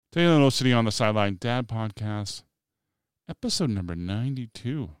Today on the No Sitting on the Sideline Dad Podcast, episode number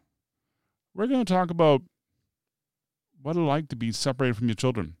 92. We're going to talk about what it's like to be separated from your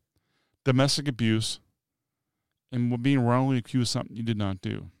children, domestic abuse, and being wrongly accused of something you did not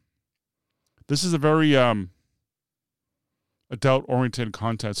do. This is a very adult-oriented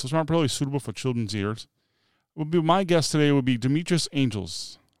content, so it's not really suitable for children's ears. My guest today would be Demetrius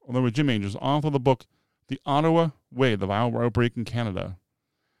Angels, although Jim Angels, author of the book, The Ottawa Way, The Viral Outbreak in Canada.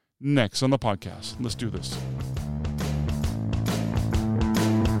 Next on the podcast. Let's do this.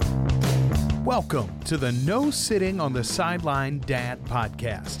 Welcome to the No Sitting on the Sideline Dad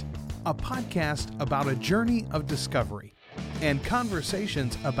Podcast, a podcast about a journey of discovery and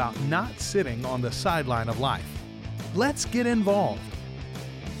conversations about not sitting on the sideline of life. Let's get involved.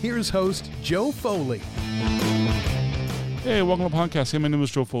 Here's host Joe Foley. Hey, welcome to the podcast. Hey, my name is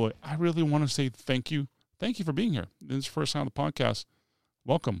Joe Foley. I really want to say thank you. Thank you for being here. This is the first time on the podcast.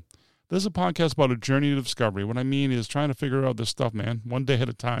 Welcome. This is a podcast about a journey to discovery. What I mean is trying to figure out this stuff, man, one day at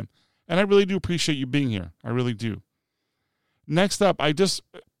a time. And I really do appreciate you being here. I really do. Next up, my guest,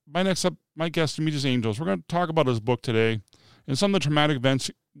 Demetrius Angels. We're going to talk about his book today and some of the traumatic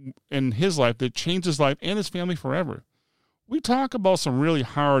events in his life that changed his life and his family forever. We talk about some really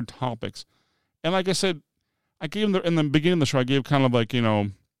hard topics. And like I said, I gave him in the beginning of the show, I gave kind of like,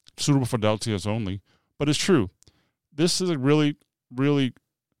 suitable for adults only. But it's true. This is a really, really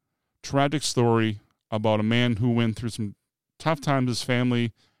tragic story about a man who went through some tough times with his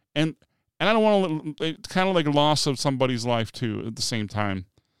family. And I don't want to, it's kind of like a loss of somebody's life too at the same time.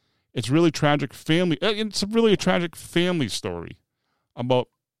 It's really tragic family. It's really a tragic family story about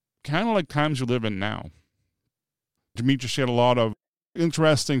kind of like times you live in now. Demetrius shared a lot of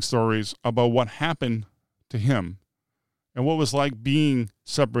interesting stories about what happened to him and what it was like being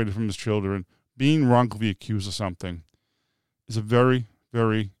separated from his children, being wrongfully accused of something. It's a very,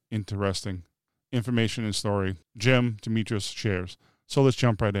 very interesting information and story Demetrius shares. So let's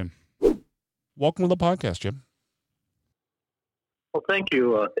jump right in. Welcome to the podcast, Jim. Well, thank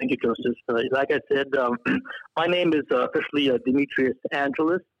you. Thank you, Joseph. Like I said, my name is officially Demetrius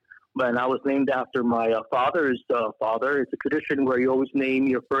Angelus, and I was named after my father's father. It's a tradition where you always name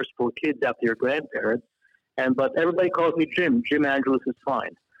your first four kids after your grandparents, but everybody calls me Jim. Jim Angelus is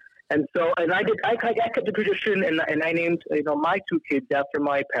fine. And so, I kept the tradition, and I named my two kids after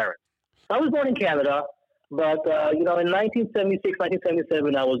my parents. I was born in Canada, but in 1976,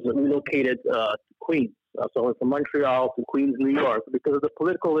 1977, I was relocated to Queens. So I went from Montreal to Queens, New York, because of the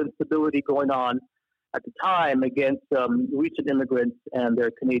political instability going on at the time against recent immigrants and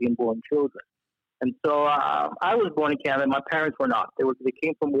their Canadian-born children. And so I was born in Canada. My parents were not. They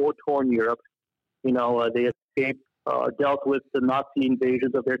came from war-torn Europe. They escaped. Dealt with the Nazi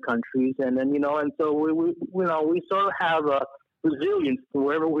invasions of their countries, and then and so we sort of have a resilience to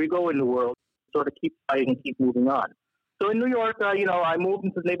wherever we go in the world, sort of keep fighting and keep moving on. So in New York, I moved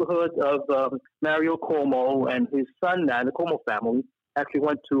into the neighborhood of Mario Cuomo, and his son, the Cuomo family, actually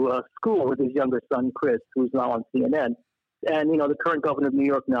went to school with his younger son, Chris, who's now on CNN. And the current governor of New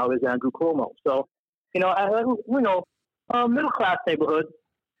York now is Andrew Cuomo. So middle class neighborhood.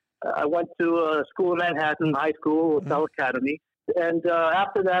 I went to school in Manhattan, high school, South Academy. And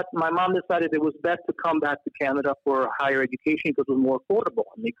after that, my mom decided it was best to come back to Canada for higher education because it was more affordable.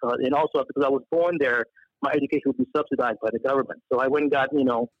 And also because I was born there, my education would be subsidized by the government. So I went and got,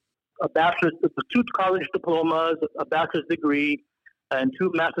 a bachelor's, two college diplomas, a bachelor's degree, and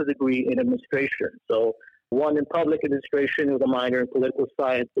two master's degree in administration. So one in public administration with a minor in political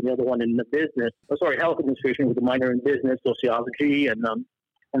science, and the other one in health administration with a minor in business, sociology, and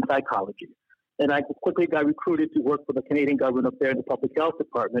psychology. And I quickly got recruited to work for the Canadian government up there in the public health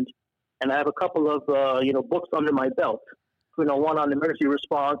department. And I have a couple of, books under my belt. One on emergency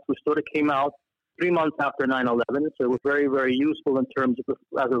response, which sort of came out 3 months after 9/11. So it was very, very useful in terms of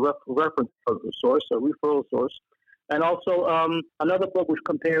as a reference source, a referral source. And also another book which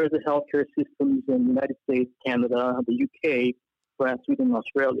compares the healthcare systems in the United States, Canada, the UK, France, Sweden, and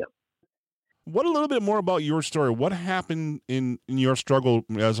Australia. What a little bit more about your story. What happened in your struggle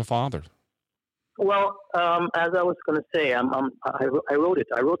as a father? Well, as I was going to say, I wrote it.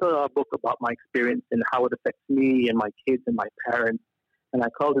 I wrote a book about my experience and how it affects me and my kids and my parents, and I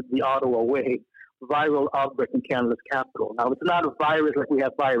called it The Ottawa Way, Viral Outbreak in Canada's Capital. Now, it's not a virus like we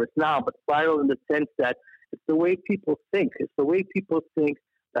have virus now, but viral in the sense that it's the way people think. It's the way people think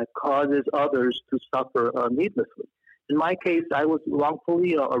that causes others to suffer needlessly. In my case, I was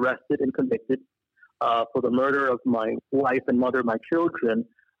wrongfully arrested and convicted for the murder of my wife and mother of my children,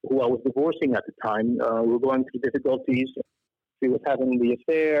 who I was divorcing at the time. We were going through difficulties she was having the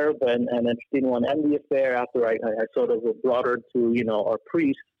affair, and then she didn't want to end the affair after I sort of brought her to, our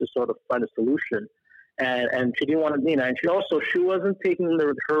priest to sort of find a solution. And she didn't want to, and she wasn't taking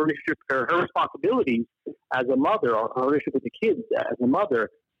her relationship, her responsibilities as a mother, or her relationship with the kids as a mother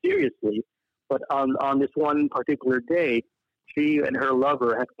seriously. But on this one particular day, she and her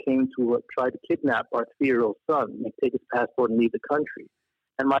lover had came to try to kidnap our 3-year-old son and take his passport and leave the country.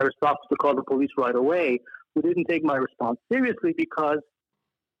 And my response was to call the police right away, who didn't take my response seriously, because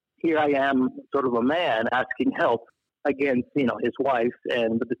here I am, sort of a man, asking help against, his wife.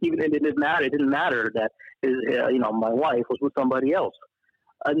 And even it didn't matter. It didn't matter that his, my wife was with somebody else.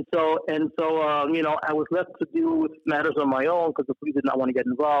 And so, I was left to deal with matters on my own because the police did not want to get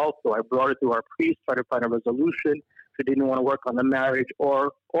involved. So I brought it to our priest, tried to find a resolution. She didn't want to work on the marriage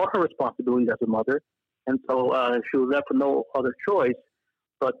or her responsibilities as a mother. And so she was left with no other choice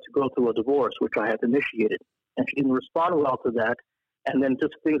but to go through a divorce, which I had initiated. And she didn't respond well to that. And then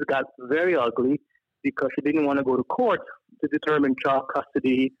just things got very ugly because she didn't want to go to court to determine child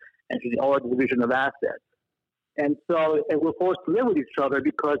custody or the division of assets. And so we're forced to live with each other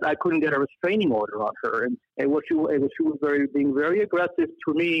because I couldn't get a restraining order on her. And she was being very aggressive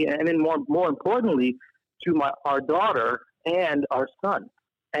to me, and then more importantly, to our daughter and our son.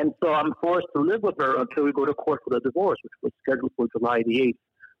 And so I'm forced to live with her until we go to court for the divorce, which was scheduled for July the 8th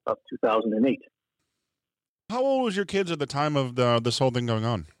of 2008. How old was your kids at the time of this whole thing going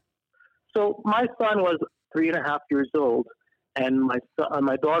on? So my son was 3.5 years old, and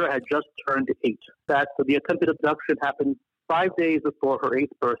my daughter had just turned 8. So the attempted abduction happened 5 days before her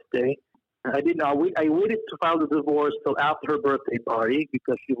 8th birthday. I waited to file the divorce till after her birthday party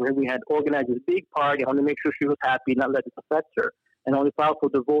because we had organized this big party. I wanted to make sure she was happy, not let it affect her, and only filed for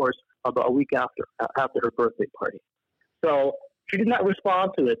divorce about a week after her birthday party. So she did not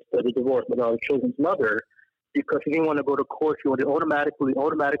respond to the divorce with our children's mother, because she didn't want to go to court. She wanted automatic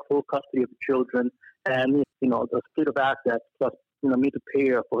full custody of the children, and the split of assets, plus me to pay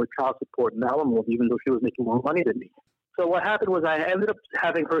her for her child support and alimony, even though she was making more money than me. So what happened was I ended up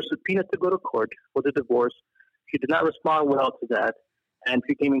having her subpoenaed to go to court for the divorce. She did not respond well to that, and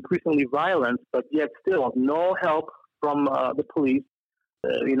became increasingly violent. But yet still no help from the police.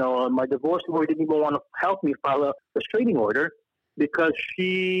 My divorce lawyer didn't even want to help me file a restraining order because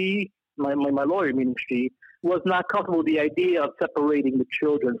my lawyer, meaning she, was not comfortable with the idea of separating the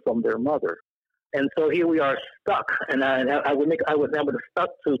children from their mother. And so here we are stuck, and I was stuck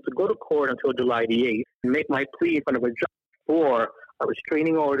to go to court until July the 8th and make my plea in front of a judge for a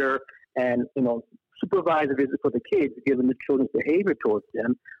restraining order and, supervise a visit for the kids, given the children's behavior towards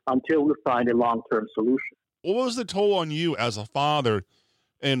them, until we find a long-term solution. What was the toll on you as a father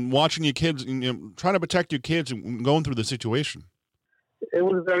and watching your kids, trying to protect your kids and going through the situation? It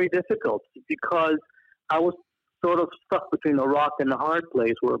was very difficult because I was sort of stuck between a rock and a hard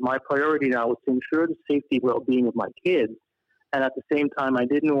place, where my priority now was to ensure the safety and well-being of my kids. And at the same time, I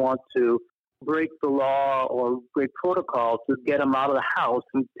didn't want to break the law or break protocol to get them out of the house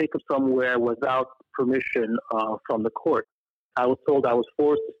and take them somewhere without permission from the court. I was told I was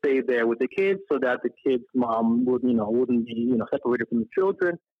forced to stay there with the kids so that the kids' mom wouldn't be separated from the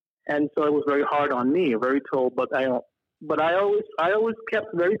children. And so it was very hard on me, very told. But I always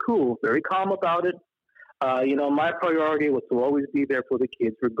kept very cool, very calm about it. My priority was to always be there for the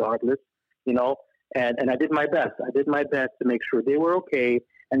kids regardless, and I did my best. I did my best to make sure they were okay.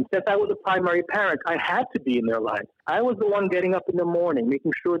 And since I was a primary parent, I had to be in their lives. I was the one getting up in the morning,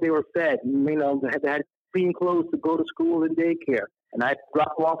 making sure they were fed, they had clean clothes to go to school and daycare. And I'd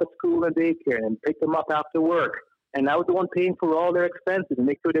drop them off at school and daycare and pick them up after work. And I was the one paying for all their expenses and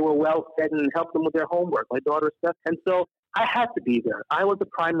make sure they were well fed and help them with their homework, my daughter's stuff. And so I had to be there. I was the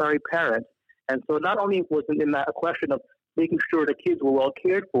primary parent. And so not only was it a question of making sure the kids were well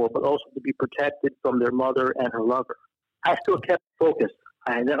cared for, but also to be protected from their mother and her lover. I still kept focused.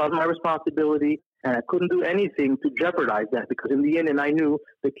 That was my responsibility, and I couldn't do anything to jeopardize that, because in the end, I knew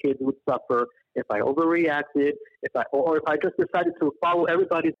the kids would suffer if I overreacted, if I just decided to follow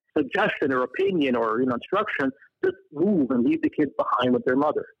everybody's suggestion or opinion or instruction, just move and leave the kids behind with their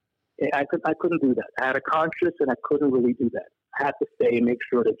mother. I couldn't do that. I had a conscience, and I couldn't really do that. I had to stay and make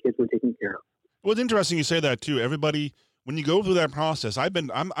sure the kids were taken care of. Well, it's interesting you say that too. Everybody, when you go through that process, I'm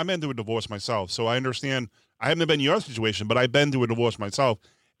been through a divorce myself, so I understand. I haven't been in your situation, but I've been through a divorce myself,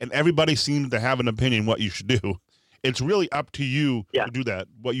 and everybody seems to have an opinion what you should do. It's really up to you to do that,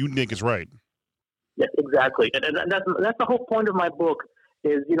 what you think is right. Yes, exactly, and that's the whole point of my book.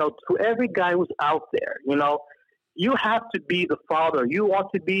 Is to every guy who's out there, you have to be the father you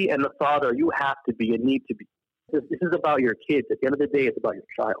want to be, and the father you have to be and need to be. This is about your kids. At the end of the day, it's about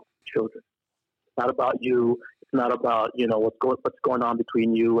your children. It's not about you. It's not about, what's going on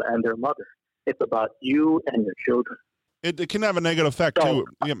between you and their mother. It's about you and your children. It can have a negative effect too.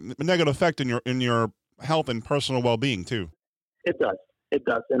 A negative effect in your health and personal well-being too. It does. It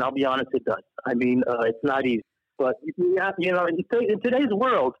does. And I'll be honest, it does. I mean, it's not easy. But, in today's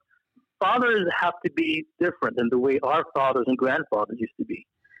world, fathers have to be different than the way our fathers and grandfathers used to be.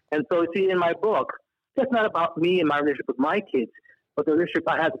 And so, see, in my book, it's not about me and my relationship with my kids, but the relationship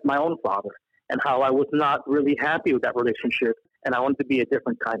I had with my own father and how I was not really happy with that relationship, and I wanted to be a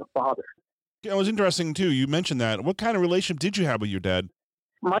different kind of father. It was interesting, too. You mentioned that. What kind of relationship did you have with your dad?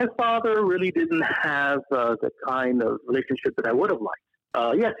 My father really didn't have the kind of relationship that I would have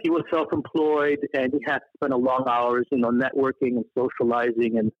liked. Yes, he was self-employed, and he had to spend long hours, networking and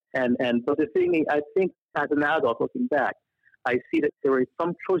socializing. But the thing, I think, as an adult looking back, I see that there were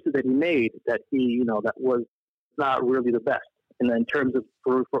some choices that he made that that was not really the best. And in terms of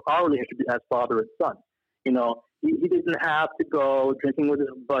for our relationship as father and son, he didn't have to go drinking with his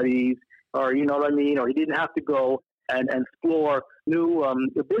buddies, or you know what I mean, or he didn't have to go and explore new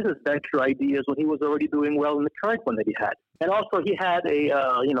business venture ideas when he was already doing well in the current one that he had. And also he had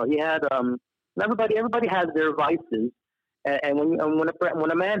everybody has their vices, and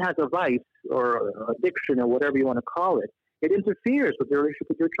when a man has a vice or addiction or whatever you want to call it, it interferes with your relationship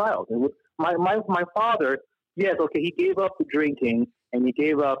with your child. And with my father, yes, okay, he gave up the drinking and he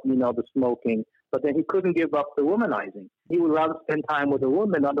gave up, the smoking, but then he couldn't give up the womanizing. He would rather spend time with a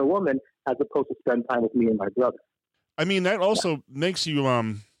woman, as opposed to spend time with me and my brother. I mean, that also makes you,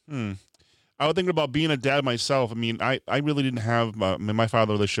 I was thinking about being a dad myself. I mean, I really didn't have, my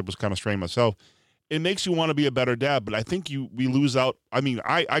father relationship was kind of strained myself. It makes you want to be a better dad, but I think we lose out. I mean,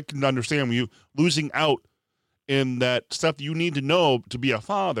 I can understand you losing out in that stuff you need to know to be a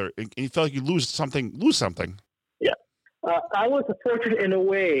father, and you feel like you lose something. Yeah. I was fortunate in a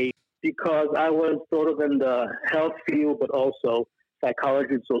way because I was sort of in the health field, but also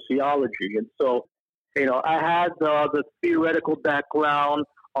psychology and sociology. And so, I had the theoretical background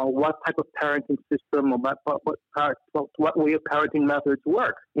on what type of parenting system or what way of parenting methods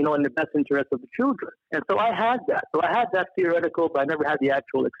work, in the best interest of the children. And so I had that. So I had that theoretical, but I never had the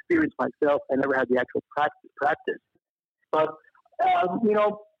actual experience myself. I never had the actual practice. But,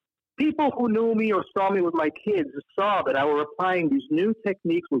 people who knew me or saw me with my kids saw that I was applying these new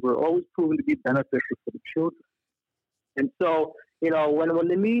techniques which were always proven to be beneficial for the children. And so, when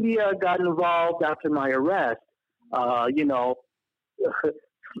the media got involved after my arrest,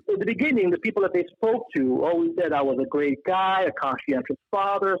 in the beginning, the people that they spoke to always said I was a great guy, a conscientious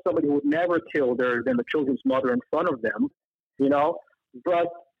father, somebody who would never kill the children's mother in front of them, But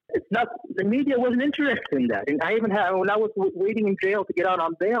it's not, the media wasn't interested in that. And I even had, when I was waiting in jail to get out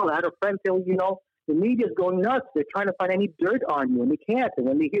on bail, I had a friend tell me, the media's going nuts. They're trying to find any dirt on you, and they can't. And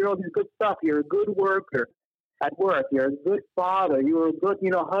when they hear all this good stuff, you're a good worker at work, you're a good father, you're a good,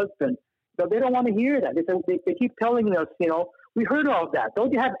 husband. So they don't want to hear that. They keep telling us, we heard all of that.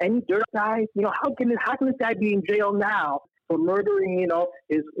 Don't you have any dirt, guys? How can this guy be in jail now for murdering,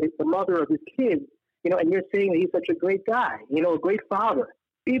 is the mother of his kids? And you're saying that he's such a great guy, a great father.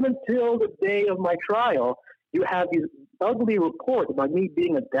 Even till the day of my trial, you have these ugly reports about me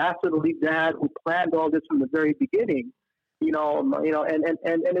being a dastardly dad who planned all this from the very beginning. And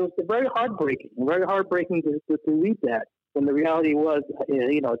it was very heartbreaking to read that. When the reality was,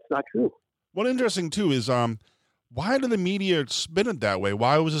 it's not true. What's interesting too is, why did the media spin it that way?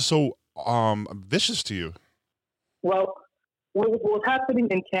 Why was it so vicious to you? Well, what was happening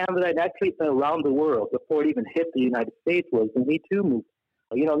in Canada and actually around the world before it even hit the United States was the Me Too movement.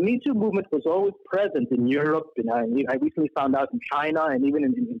 Me Too movement was always present in Europe, and I recently found out in China and even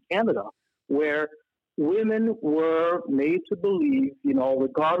in Canada, where women were made to believe,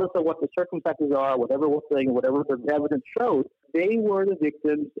 regardless of what the circumstances are, whatever was saying, whatever the evidence showed, they were the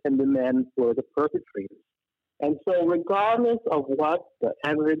victims and the men were the perpetrators. And so regardless of what the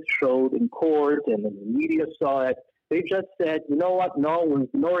evidence showed in court and the media saw it, they just said, you know what, no, we're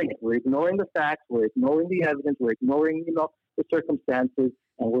ignoring it. We're ignoring the facts. We're ignoring the evidence. We're ignoring, the circumstances.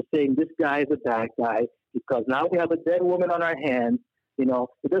 And we're saying this guy is a bad guy because now we have a dead woman on our hands.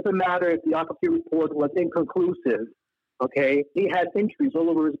 It doesn't matter if the autopsy report was inconclusive, okay? He had injuries all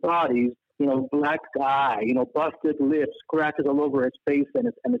over his body, black eye, busted lips, scratches all over his face and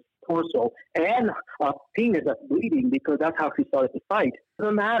his torso, and a penis that's bleeding because that's how she started to fight. It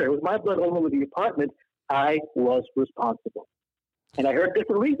doesn't matter. It was my blood all over the apartment. I was responsible. And I heard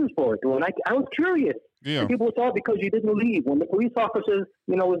different reasons for it. When I was curious. Yeah. And people thought because you didn't leave. When the police officers,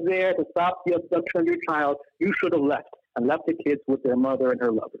 was there to stop the abduction of your child, you should have left and left the kids with their mother and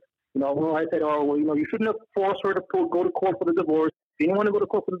her lover. I said, you shouldn't have forced her to go to court for the divorce. If you didn't want to go to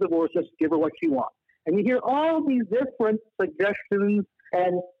court for the divorce, just give her what she wants. And you hear all these different suggestions,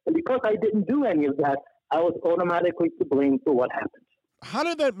 and because I didn't do any of that, I was automatically to blame for what happened. How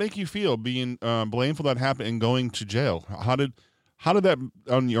did that make you feel, being blamed for that happening and going to jail? How did that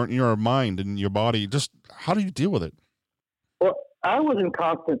on your mind and your body? Just how do you deal with it? Well, I was in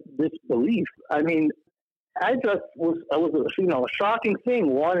constant disbelief. I mean, I was a shocking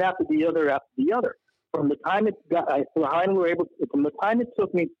thing, one after the other. From the time from the time it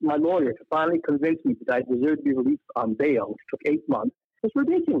took me, my lawyer, to finally convince me that I deserved to be released on bail, which took 8 months, was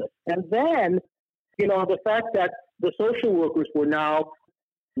ridiculous. And then, the fact that the social workers were now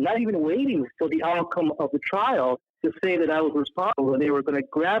not even waiting for the outcome of the trial to say that I was responsible, and they were going to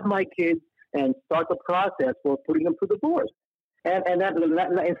grab my kids and start the process for putting them through divorce. And that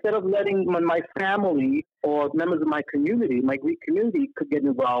instead of letting my family or members of my community, my Greek community, could get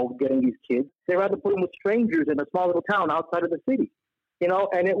involved getting these kids, they rather put them with strangers in a small little town outside of the city.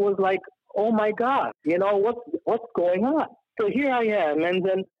 And it was like, oh my God, what's going on? So here I am, and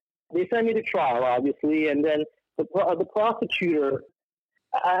then they sent me to trial, obviously, and then the prosecutor,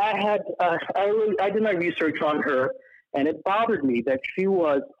 I did my research on her, and it bothered me that she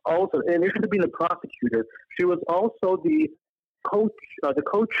was also, in addition to being the prosecutor, she was also the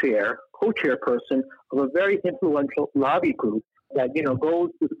co-chairperson of a very influential lobby group that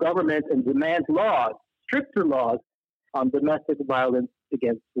goes to the government and demands laws, stricter laws on domestic violence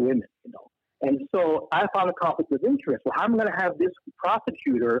against women. And so I found a conflict of interest. Well, how am I going to have this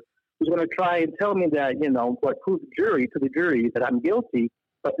prosecutor who's going to try and tell me that prove to the jury that I'm guilty,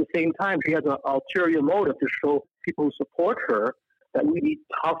 but at the same time she has an ulterior motive to show people who support her that we need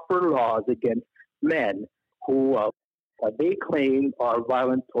tougher laws against men who they claim are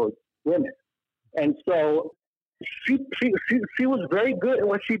violent towards women. And so she was very good at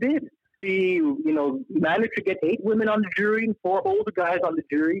what she did. She, managed to get 8 women on the jury and 4 older guys on the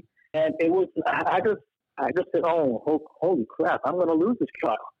jury. And it was, I just said, oh, holy crap, I'm going to lose this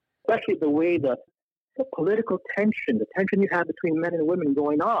trial. Especially the way the political tension, the tension you have between men and women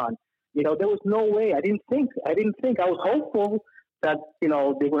going on. There was no way. I didn't think. I was hopeful that, they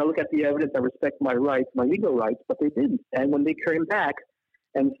were going to look at the evidence and respect my rights, my legal rights, but they didn't. And when they came back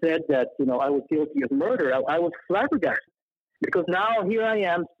and said that, I was guilty of murder, I was flabbergasted. Because now here I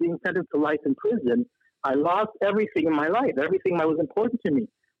am being sentenced to life in prison. I lost everything in my life, everything that was important to me.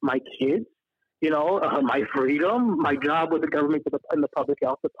 My kids, my freedom, my job with the government in the public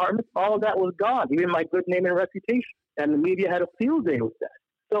health department, all of that was gone. Even my good name and reputation. And the media had a field day with that.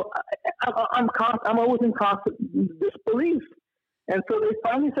 So I'm always in constant disbelief. And so they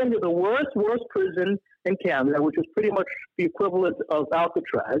finally sent me to the worst prison in Canada, which is pretty much the equivalent of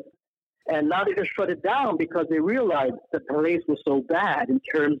Alcatraz. And now they just shut it down because they realized that the place was so bad in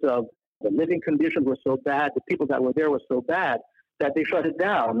terms of the living conditions were so bad, the people that were there were so bad that they shut it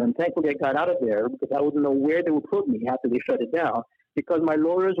down. And thankfully I got out of there because I wouldn't know where they would put me after they shut it down, because my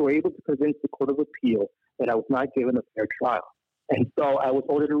lawyers were able to convince the Court of Appeal that I was not given a fair trial. And so I was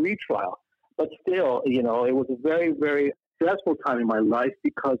ordered a retrial. But still, it was a very, very stressful time in my life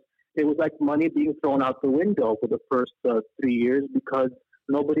because it was like money being thrown out the window for the first 3 years because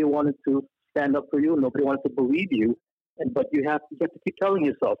nobody wanted to stand up for you. Nobody wanted to believe you. But you have to keep telling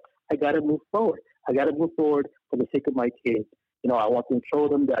yourself, I got to move forward. I got to move forward for the sake of my kids. I want to show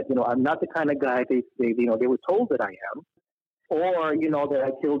them that, I'm not the kind of guy they were told that I am. Or, that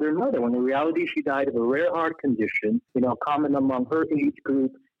I killed their mother, when in reality she died of a rare heart condition, common among her age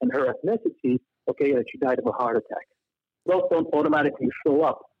group and her ethnicity, that she died of a heart attack. Those don't automatically show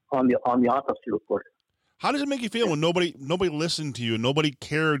up on the autopsy report. How does it make you feel when nobody listened to you, nobody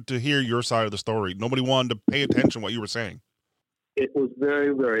cared to hear your side of the story, nobody wanted to pay attention to what you were saying? It was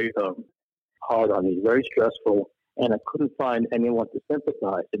very, very hard on me, very stressful, and I couldn't find anyone to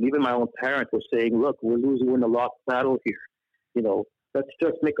sympathize. And even my own parents were saying, look, we're in a lost battle here. Let's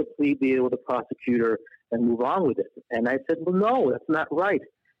just make a plea deal with the prosecutor and move on with it. And I said, well, no, that's not right.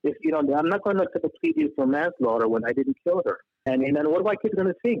 If I'm not going to accept a plea deal for manslaughter when I didn't kill her. And what are my kids going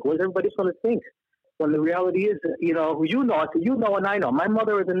to think? What is everybody going to think? When the reality is, and I know. My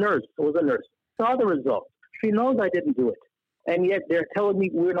mother was a nurse. Saw the results. She knows I didn't do it. And yet they're telling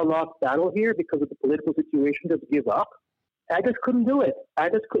me we're in a lost battle here because of the political situation. Just give up. I just couldn't do it. I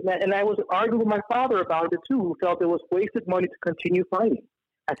just couldn't. And I was arguing with my father about it too, who felt it was wasted money to continue fighting.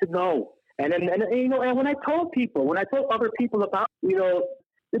 I said no. And when I told other people about,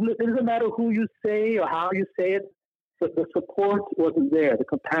 it doesn't matter who you say or how you say it, but the support wasn't there. The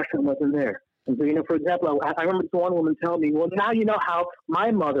compassion wasn't there. And so, for example, I remember one woman telling me, well, now you know how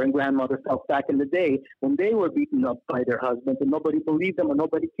my mother and grandmother felt back in the day when they were beaten up by their husbands and nobody believed them or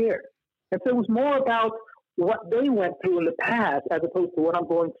nobody cared. And so it was more about what they went through in the past as opposed to what I'm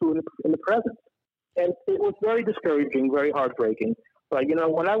going through in the present. And it was very discouraging, very heartbreaking. But,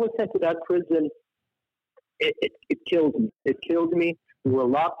 when I was sent to that prison, it killed me. It killed me. We were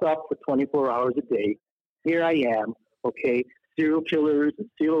locked up for 24 hours a day. Here I am, okay, serial killers and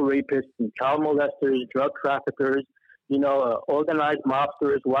serial rapists and child molesters, drug traffickers, organized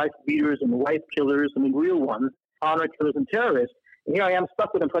mobsters, wife beaters and wife killers, real ones, honor killers and terrorists. And here I am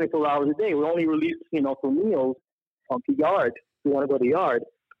stuck with them 24 hours a day. We're only released, for meals on the yard. We want to go to the yard,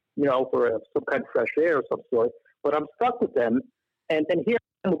 for some kind of fresh air of some sort. But I'm stuck with them. And here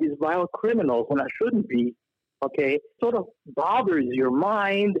I am with these violent criminals when I shouldn't be. Okay, sort of bothers your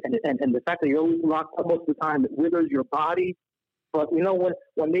mind, and the fact that you're always locked up most of the time, it withers your body. But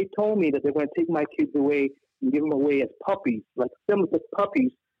when they told me that they're going to take my kids away and give them away as puppies, like similar to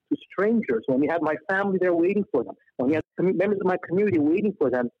puppies to strangers, when we had my family there waiting for them, when we had members of my community waiting for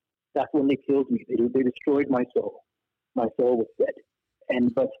them, that's when they killed me. They destroyed my soul. My soul was dead.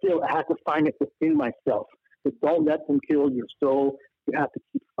 But still, I had to find it within myself. So don't let them kill your soul. You have to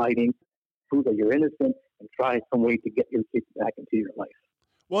keep fighting, prove that you're innocent, and try some way to get your kids back into your life.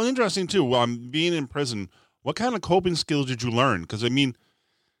 Well, interesting too. Being in prison, what kind of coping skills did you learn? Because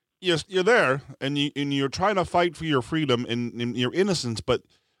you're there and you're trying to fight for your freedom and your innocence, but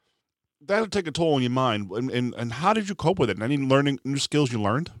that'll take a toll on your mind. And how did you cope with it? Any learning new skills you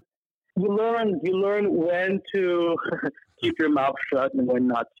learned? You learn when to keep your mouth shut and when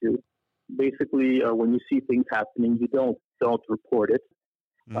not to. Basically, when you see things happening, you don't report it.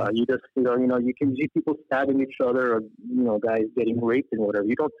 You just, you can see people stabbing each other or, guys getting raped and whatever.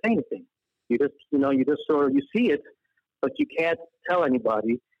 You don't say anything. You just you see it, but you can't tell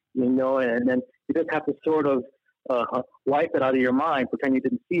anybody, and then you just have to sort of wipe it out of your mind, pretend you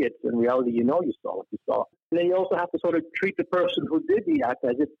didn't see it. In reality, you saw what you saw. And then you also have to sort of treat the person who did the act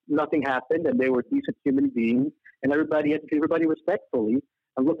as if nothing happened and they were decent human beings, and everybody had to treat everybody respectfully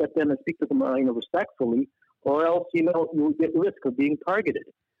and look at them and speak to them, respectfully, or else, you get risk of being targeted.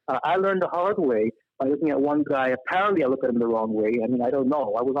 I learned the hard way by looking at one guy. Apparently, I looked at him the wrong way. I don't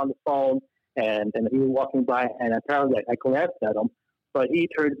know. I was on the phone, and he was walking by, and apparently I glanced at him. But he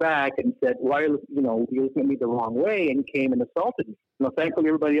turned back and said, why are you looking at me the wrong way? And he came and assaulted me. Thankfully,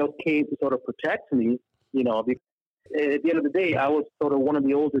 everybody else came to sort of protect me, because at the end of the day, I was sort of one of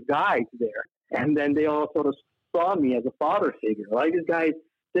the older guys there. And then they all sort of saw me as a father figure. Right? These guys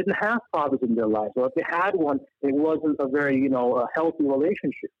didn't have fathers in their lives, or if they had one, it wasn't a very, a healthy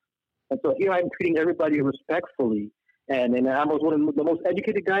relationship. And so here I'm treating everybody respectfully, and I was one of the most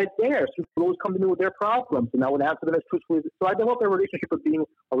educated guys there. So people always come to me with their problems, and I would answer them as truthfully. So I developed a relationship of being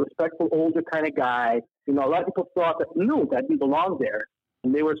a respectful, older kind of guy. A lot of people thought that I didn't belong there,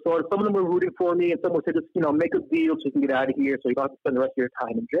 and they were some of them were rooting for me, and some would say, just make a deal so you can get out of here, so you don't have to spend the rest of your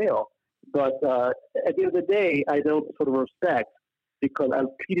time in jail. But at the end of the day, I developed sort of respect, because I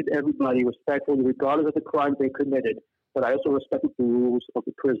treated everybody respectfully, regardless of the crimes they committed. But I also respected the rules of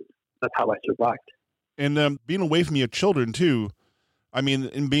the prison. That's how I survived. And being away from your children, too, and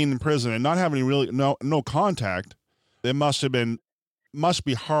being in prison and not having really no contact, it must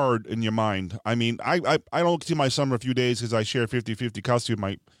be hard in your mind. I don't see my son for a few days because I share 50-50 custody with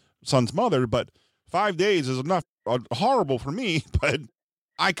my son's mother, but 5 days is enough horrible for me, but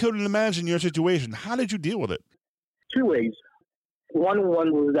I couldn't imagine your situation. How did you deal with it? Two ways. One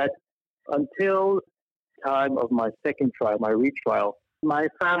was that until time of my second trial, my retrial, my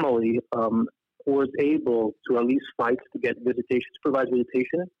family was able to at least fight to get visitation, supervised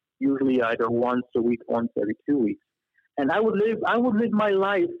visitation, usually either once a week, once every 2 weeks. And I would live my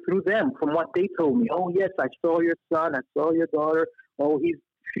life through them from what they told me. Oh, yes, I saw your son. I saw your daughter. Oh,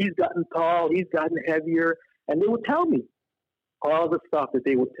 he's gotten tall. He's gotten heavier. And they would tell me all the stuff that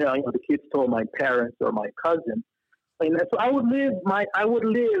they would tell, the kids told my parents or my cousin. And so I would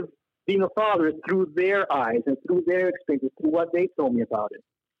live being a father through their eyes and through their experiences, through what they told me about it.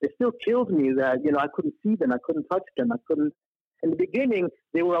 It still kills me that, I couldn't see them. I couldn't touch them. In the beginning,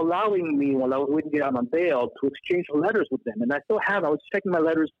 they were allowing me, while I was waiting to get out on bail, to exchange letters with them. And I still have. I was checking my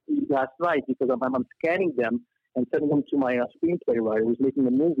letters last night because I'm scanning them and sending them to my screenplay writer who's making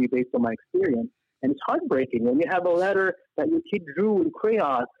a movie based on my experience. And it's heartbreaking when you have a letter that your kid drew in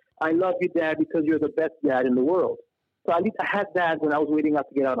crayon. I love you, Dad, because you're the best dad in the world. So at least I had that when I was waiting out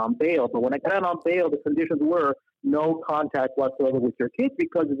to get out on bail. But when I got out on bail, the conditions were no contact whatsoever with your kids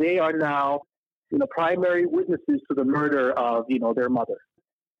because they are now, primary witnesses to the murder of, their mother.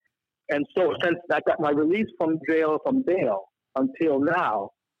 And so since I got my release from bail until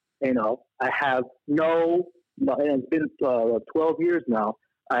now, I have and it's been 12 years now,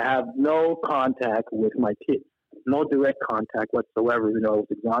 I have no contact with my kids, no direct contact whatsoever, I was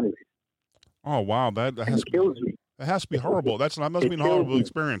exonerated. Oh, wow. That kills me. It has to be horrible. That must be a horrible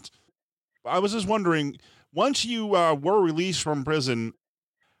experience. I was just wondering, once you were released from prison,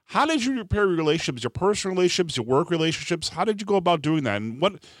 how did you repair your relationships, your personal relationships, your work relationships? How did you go about doing that? And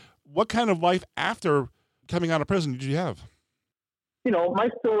what kind of life after coming out of prison did you have? My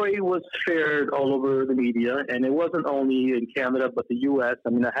story was shared all over the media, and it wasn't only in Canada, but the U.S. I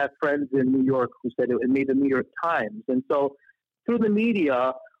mean, I had friends in New York who said it made the New York Times. And so through the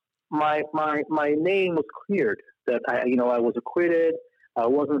media, my name was cleared, that I was acquitted. I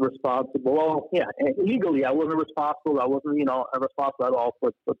wasn't responsible. Well, yeah, legally, I wasn't responsible. I wasn't, responsible at all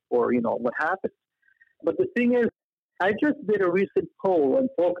for what happened. But the thing is, I just did a recent poll and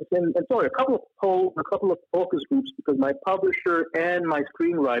a couple of focus groups, because my publisher and my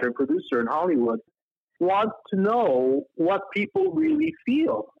screenwriter and producer in Hollywood want to know what people really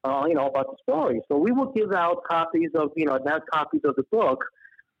feel, about the story. So we will give out copies of, advanced copies of the book.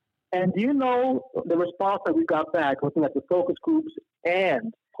 And do you know the response that we got back looking at the focus groups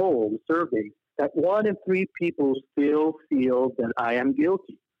and polls, surveys, that 1 in 3 people still feel that I am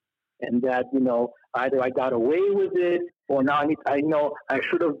guilty, and that, either I got away with it, or now I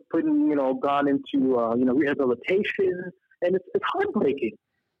should have gone into, rehabilitation. And it's heartbreaking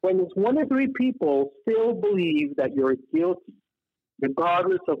when it's 1 in 3 people still believe that you're guilty,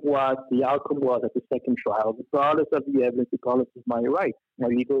 regardless of what the outcome was at the second trial, regardless of the evidence, regardless of my rights, my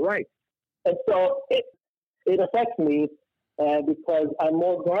legal rights. And so it affects me because I'm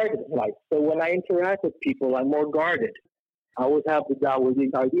more guarded in life. So when I interact with people, I'm more guarded. I always have the doubt, are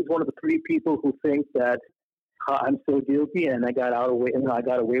these 1 of the 3 people who think that I'm still guilty and I got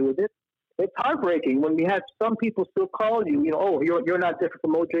away with it? It's heartbreaking when we have some people still call you, you're not different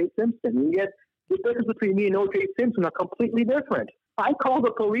from O.J. Simpson. And yet the difference between me and O.J. Simpson are completely different. I called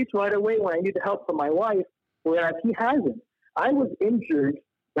the police right away when I needed help from my wife, whereas he hasn't. I was injured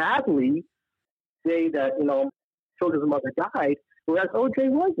badly the day that, children's mother died, whereas O.J.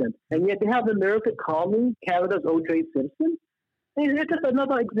 wasn't. And yet they have the nerve to call me Canada's O.J. Simpson. And it's just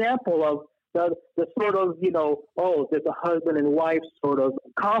another example of the sort of, there's a husband and wife sort of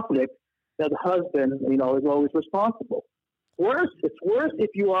conflict, that the husband, is always responsible. It's worse if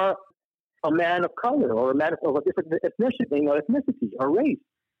you are a man of color or a man of a different ethnicity or race.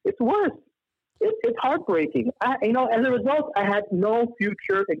 It's worse. It's heartbreaking. As a result, I had no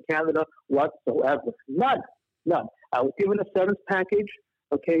future in Canada whatsoever. None. I was given a severance package,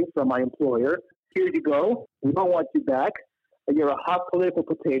 from my employer. Here you go. We don't want you back. You're a hot political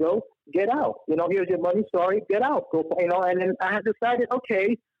potato. Get out. Here's your money. Sorry, get out. Go. And then I had decided,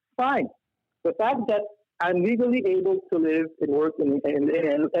 okay, fine. The fact that I'm legally able to live and work and work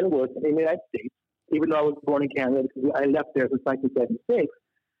in the United States, even though I was born in Canada, because I left there since 1976.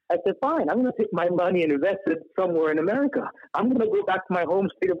 I said, fine, I'm going to take my money and invest it somewhere in America. I'm going to go back to my home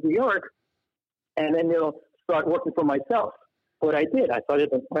state of New York and then, start working for myself. What I did, I started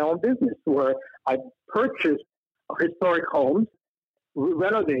my own business where I purchased historic homes,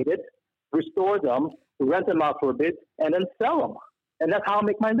 renovated, restore them, rent them out for a bit, and then sell them. And that's how I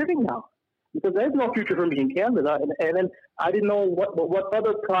make my living now. Because there's no future for me in Canada. And then I didn't know what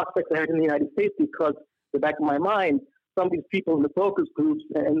other prospects I had in the United States, because the back of my mind, some of these people in the focus groups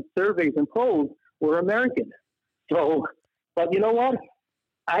and surveys and polls were American. So, but you know what?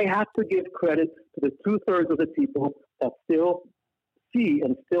 I have to give credit to the 2/3 of the people that still see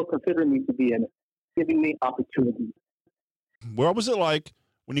and still consider me to be in it, giving me opportunities. What was it like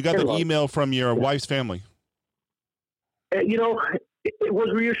when you got the email from your wife's family? It was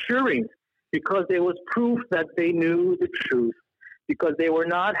reassuring, because there was proof that they knew the truth, because they were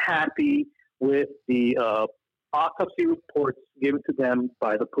not happy with the autopsy reports given to them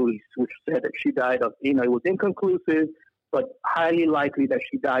by the police, which said that she died of, it was inconclusive, but highly likely that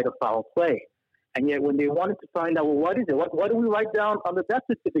she died of foul play. And yet when they wanted to find out, well, what is it? What do we write down on the death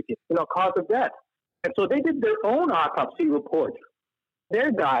certificate, cause of death? And so they did their own autopsy report.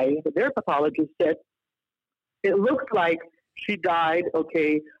 Their pathologist said, it looks like she died, of,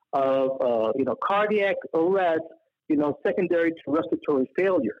 cardiac arrest, secondary to respiratory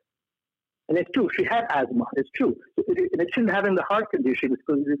failure. And it's true, she had asthma. It's true. And it's not having the heart condition,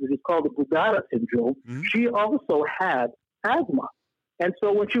 it's called the Brugada syndrome. Mm-hmm. She also had asthma. And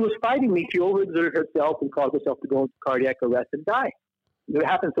so when she was fighting me, she overexerted herself and caused herself to go into cardiac arrest and die. It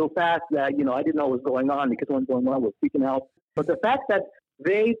happened so fast that, I didn't know what was going on, because what was going on was freaking out. But the fact that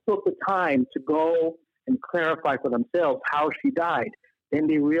they took the time to go and clarify for themselves how she died, then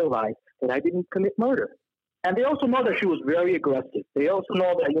they realized that I didn't commit murder. And they also know that she was very aggressive. They also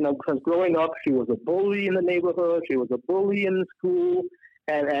know that, because growing up, she was a bully in the neighborhood, she was a bully in school,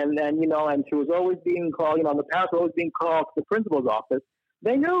 and she was always being called, the parents were always being called to the principal's office.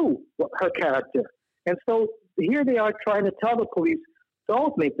 They knew her character. And so here they are trying to tell the police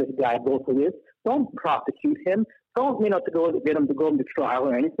Don't make this guy go through this. Don't prosecute him. Don't, to go get him to go into trial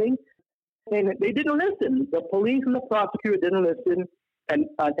or anything. And they didn't listen. The police and the prosecutor didn't listen. And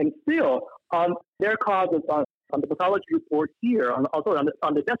still, on their causes, on the pathology report here, on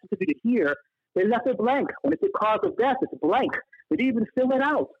the death certificate here, they left it blank. When it's the cause of death, it's blank. They didn't even fill it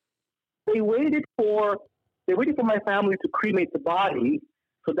out. They waited for my family to cremate the body,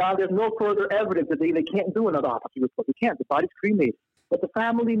 so now there's no further evidence that they can't do another autopsy report. They can't. The body's cremated. But the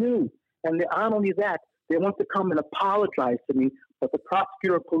family knew. And not only that, they want to come and apologize to me, but the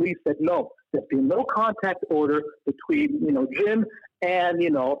prosecutor and police said no. There's been no contact order between, Jim and,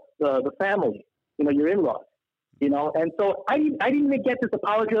 the family, your in-laws, And so I didn't even get this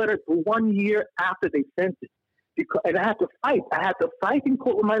apology letter for 1 year after they sent it. And I had to fight. I had to fight in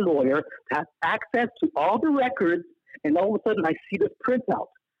court with my lawyer to have access to all the records. And all of a sudden, I see this printout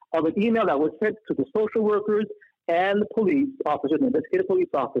of an email that was sent to the social workers and the police officer, the investigative police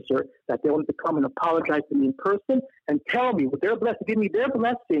officer, that they wanted to come and apologize to me in person and tell me, with their blessing, give me their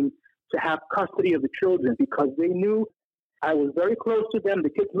blessing to have custody of the children, because they knew I was very close to them. The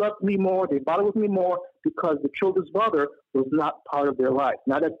kids loved me more. They bothered with me more because the children's mother was not part of their life,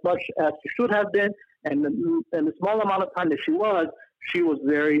 not as much as she should have been. And the small amount of time that she was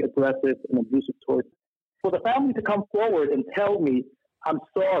very aggressive and abusive towards me. For the family to come forward and tell me, I'm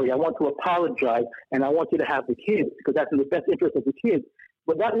sorry, I want to apologize, and I want you to have the kids because that's in the best interest of the kids.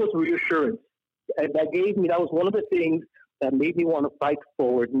 But that was reassurance. And that was one of the things that made me want to fight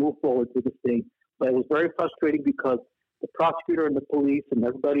forward, move forward to this thing. But it was very frustrating because the prosecutor and the police and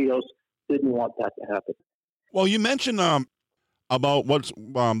everybody else didn't want that to happen. Well, you mentioned about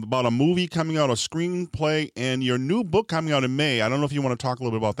about a movie coming out, a screenplay, and your new book coming out in May. I don't know if you want to talk a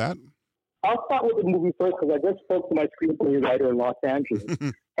little bit about that. I'll start with the movie first because I just spoke to my screenplay writer in Los Angeles,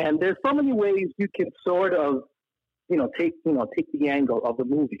 and there's so many ways you can sort of, take the angle of the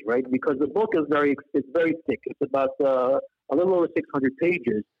movie, right? Because the book is very thick. It's about a little over 600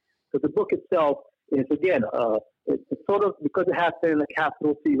 pages. So the book itself is it's sort of, because it happened in a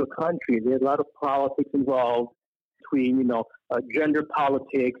capital city of a country. There's a lot of politics involved between gender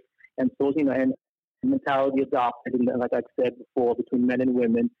politics and so and mentality adopted, and like I said before, between men and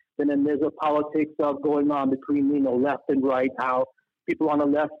women. And then there's a politics of going on between, left and right, how people on the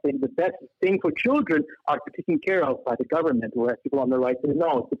left think the best thing for children are taken care of by the government, whereas people on the right say,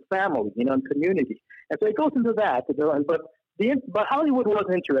 no, it's family, and community. And so it goes into that. But Hollywood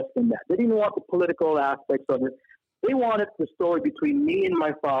wasn't interested in that. They didn't want the political aspects of it. They wanted the story between me and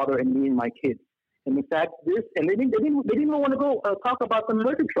my father and me and my kids. And in fact, they didn't even want to go talk about the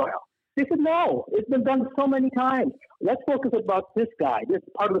murder trial. They said, no, it's been done so many times. Let's focus about this guy. This is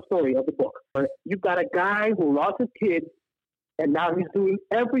part of the story of the book. You've got a guy who lost his kids, and now he's doing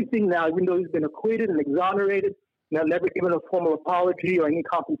everything now, even though he's been acquitted and exonerated, never given a formal apology or any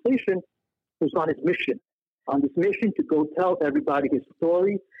compensation, who's on his mission. On this mission to go tell everybody his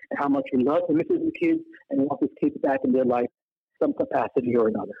story and how much he loves and misses his kids and wants his kids back in their life, some capacity or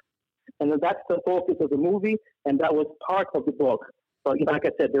another. And that's the focus of the movie, and that was part of the book. So, like I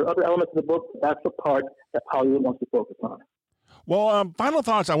said, there are other elements of the book. That's the part that Hollywood wants to focus on. Well, final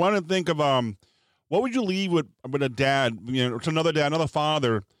thoughts. I want to think of what would you leave with a dad, to another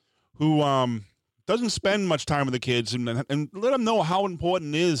father who doesn't spend much time with the kids, and let them know how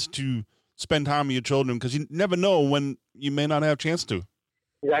important it is to spend time with your children, because you never know when you may not have a chance to.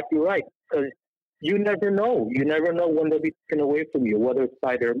 Exactly right. Because you never know. You never know when they'll be taken away from you, whether it's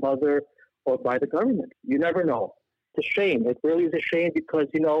by their mother or by the government. You never know. It's a shame. It really is a shame because,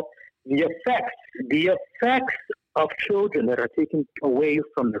 the effects of children that are taken away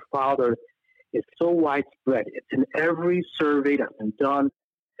from their fathers is so widespread. It's in every survey that's been done,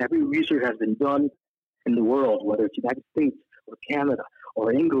 every research has been done in the world, whether it's the United States or Canada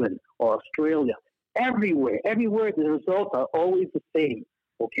or England or Australia. Everywhere, the results are always the same,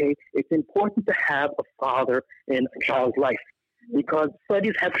 okay? It's important to have a father in a child's life because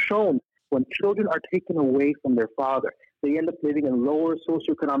studies have shown when children are taken away from their father, they end up living in lower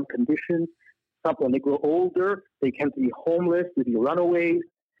socioeconomic conditions. When they grow older, they tend to be homeless, they be runaways.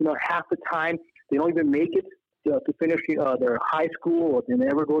 Half the time, they don't even make it to finish their high school, or they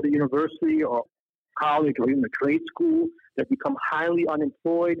never go to university or college or even a trade school. They become highly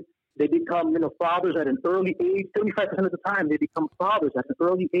unemployed. They become fathers at an early age. 75% of the time, they become fathers at an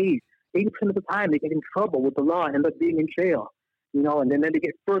early age. 80% of the time, they get in trouble with the law and end up being in jail. And then they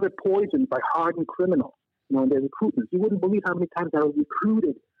get further poisoned by hardened criminals, in their recruitment. You wouldn't believe how many times I was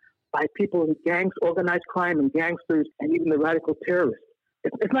recruited by people in gangs, organized crime, and gangsters, and even the radical terrorists.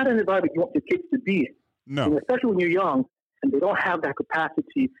 It's not an environment you want your kids to be in. No. Especially when you're young and they don't have that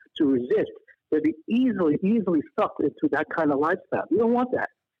capacity to resist. They'd be easily sucked into that kind of lifestyle. We don't want that.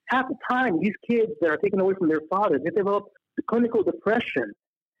 Half the time, these kids that are taken away from their fathers, they develop clinical depression,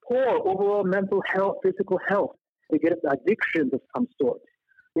 poor overall mental health, physical health. They get addictions of some sort.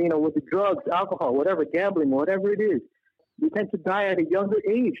 You know, with the drugs, alcohol, whatever, gambling, whatever it is. They tend to die at a younger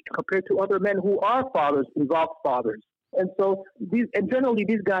age compared to other men who are fathers, involved fathers. And so, generally,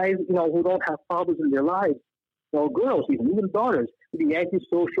 these guys, you know, who don't have fathers in their lives, or girls, even daughters, they be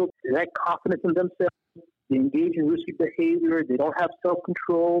antisocial, they lack confidence in themselves, they engage in risky behavior, they don't have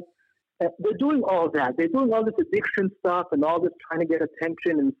self-control. They're doing all that. They're doing all this addiction stuff and all this trying to get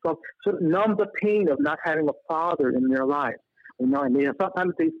attention and stuff, sort of numb the pain of not having a father in their lives. You know, and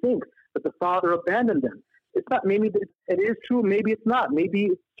sometimes they think that the father abandoned them. It's not. Maybe it is true. Maybe it's not. Maybe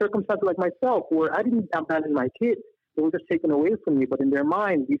it's circumstances like myself where I didn't abandon my kids. They were just taken away from me. But in their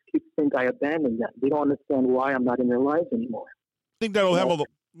minds, these kids think I abandoned them. They don't understand why I'm not in their lives anymore. I think that'll have a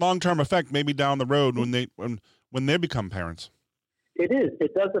long-term effect maybe down the road when they become parents. It is.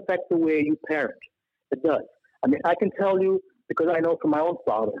 It does affect the way you parent. It does. I mean, I can tell you because I know from my own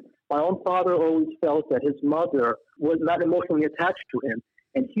father. My own father always felt that his mother was not emotionally attached to him.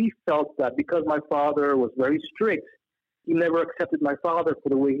 And he felt that because my father was very strict, he never accepted my father for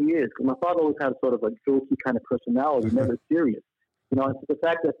the way he is. Because my father always had sort of a jokey kind of personality, never serious. You know, it's the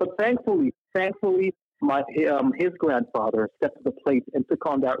fact that, but thankfully, his grandfather stepped to the plate and took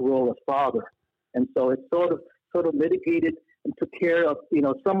on that role as father. And so it sort of mitigated and took care of, you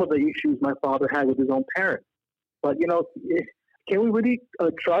know, some of the issues my father had with his own parents. But, you know, can we really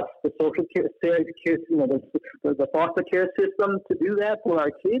trust the social care, you know, the foster care system to do that for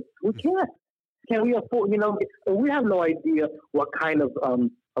our kids? We can't. Can we afford, you know, we have no idea what kind of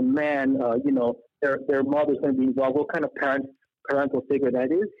a man, you know, their mother's going to be involved, what kind of parental figure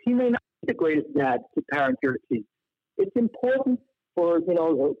that is. He may not be the greatest dad to parent your kids. It's important for, you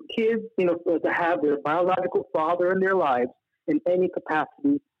know, kids, you know, to have their biological father in their lives in any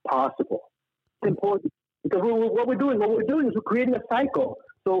capacity possible. It's important. Because what we're doing is we're creating a cycle.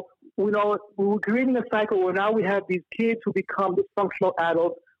 So, you know, we're creating a cycle where now we have these kids who become dysfunctional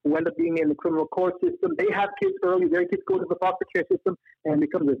adults who end up being in the criminal court system. They have kids early. Their kids go to the foster care system, and it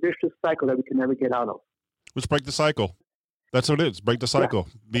becomes a vicious cycle that we can never get out of. Let's break the cycle. That's what it is. Break the cycle.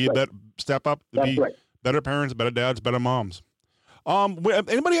 Be better. Step up. Be better parents, better dads, better moms.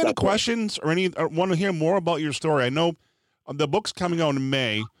 Anybody have any questions or want to hear more about your story? I know the book's coming out in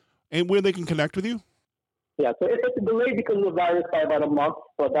May, and where they can connect with you. Yeah, so it's delayed because of the virus by about a month,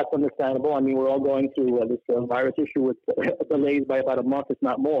 but that's understandable. I mean, we're all going through this virus issue with delays by about a month, if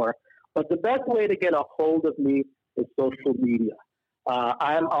not more. But the best way to get a hold of me is social media.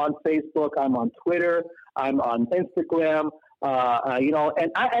 I'm on Facebook, I'm on Twitter, I'm on Instagram, you know,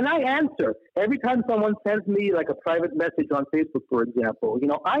 and I answer. Every time someone sends me like a private message on Facebook, for example, you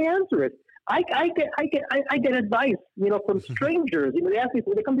know, I answer it. I get advice, you know, from strangers. You know, they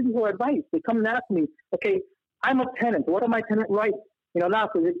come to me for advice. They come and ask me, okay, I'm a tenant. What are my tenant rights? You know, now,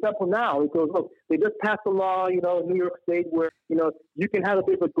 for example, now it goes, look, they just passed a law, you know, in New York State where, you know, you can have a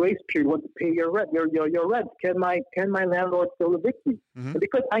bit of a grace period once you pay your rent. Your rent. Can my landlord still evict me? Mm-hmm. And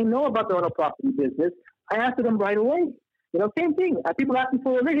because I know about the rental property business, I answer them right away. You know, same thing. People ask me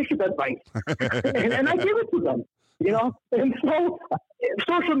for relationship advice, and I give it to them. You know, and so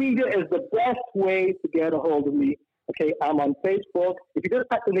social media is the best way to get a hold of me. Okay, I'm on Facebook. If you just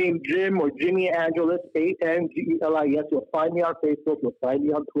type the name Jim or Jimmy Angelis, Angelis, you'll find me on Facebook. You'll find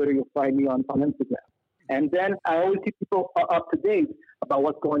me on Twitter. You'll find me on Instagram. And then I always keep people up to date about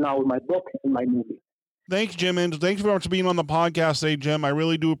what's going on with my book and my movie. Thanks, Jim. And thanks very much for being on the podcast today, Jim. I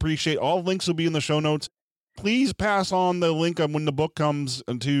really do appreciate it. All links will be in the show notes. Please pass on the link when the book comes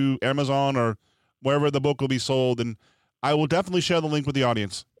to Amazon or wherever the book will be sold, and I will definitely share the link with the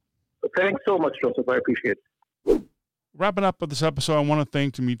audience. Thanks so much, Joseph. I appreciate it. Wrapping up with this episode, I want to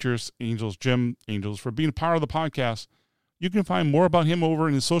thank Demetrius Angels, Jim Angels, for being a part of the podcast. You can find more about him over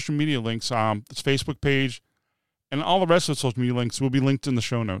in his social media links, his Facebook page, and all the rest of the social media links will be linked in the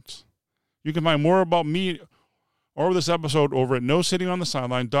show notes. You can find more about me or this episode over at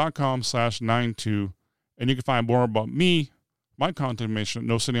nosittingonthesideline.com/92, and you can find more about me, my contact information at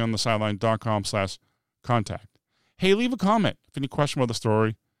nosittingonthesideline.com/contact. Hey, leave a comment if any question about the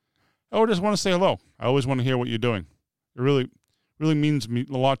story, or just want to say hello. I always want to hear what you're doing. It really means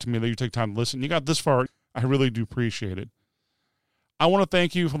a lot to me that you take time to listen. You got this far. I really do appreciate it. I want to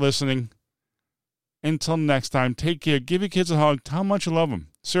thank you for listening. Until next time, take care. Give your kids a hug. Tell how much you love them.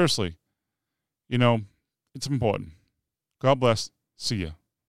 Seriously. You know, it's important. God bless. See ya.